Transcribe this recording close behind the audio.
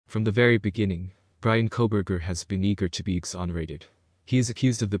From the very beginning, Bryan Kohberger has been eager to be exonerated. He is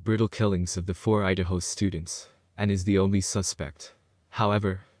accused of the brutal killings of the 4 Idaho students, and is the only suspect.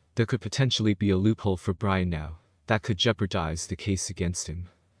 However, there could potentially be a loophole for Bryan now that could jeopardize the case against him.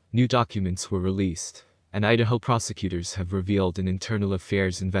 New documents were released, and Idaho prosecutors have revealed an internal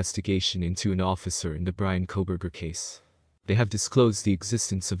affairs investigation into an officer in the Bryan Kohberger case. They have disclosed the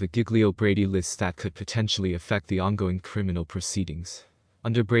existence of a Giglio Brady list that could potentially affect the ongoing criminal proceedings.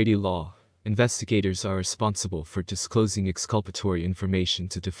 Under Brady law, investigators are responsible for disclosing exculpatory information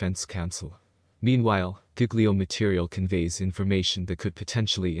to defense counsel. Meanwhile, Giglio material conveys information that could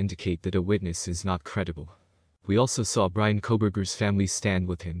potentially indicate that a witness is not credible. We also saw Bryan Kohberger's family stand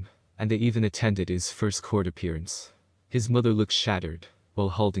with him, and they even attended his first court appearance. His mother looks shattered, while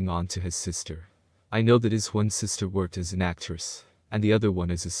holding on to his sister. I know that his one sister worked as an actress, and the other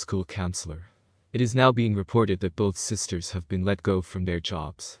one as a school counselor. It is now being reported that both sisters have been let go from their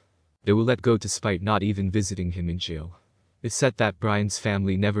jobs. They were let go despite not even visiting him in jail. It's said that Bryan's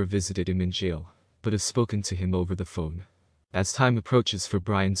family never visited him in jail, but have spoken to him over the phone. As time approaches for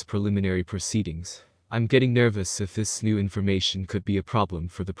Bryan's preliminary proceedings, I'm getting nervous if this new information could be a problem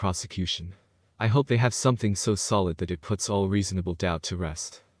for the prosecution. I hope they have something so solid that it puts all reasonable doubt to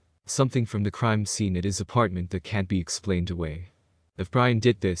rest. Something from the crime scene at his apartment that can't be explained away. If Bryan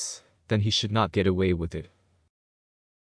did this, then he should not get away with it.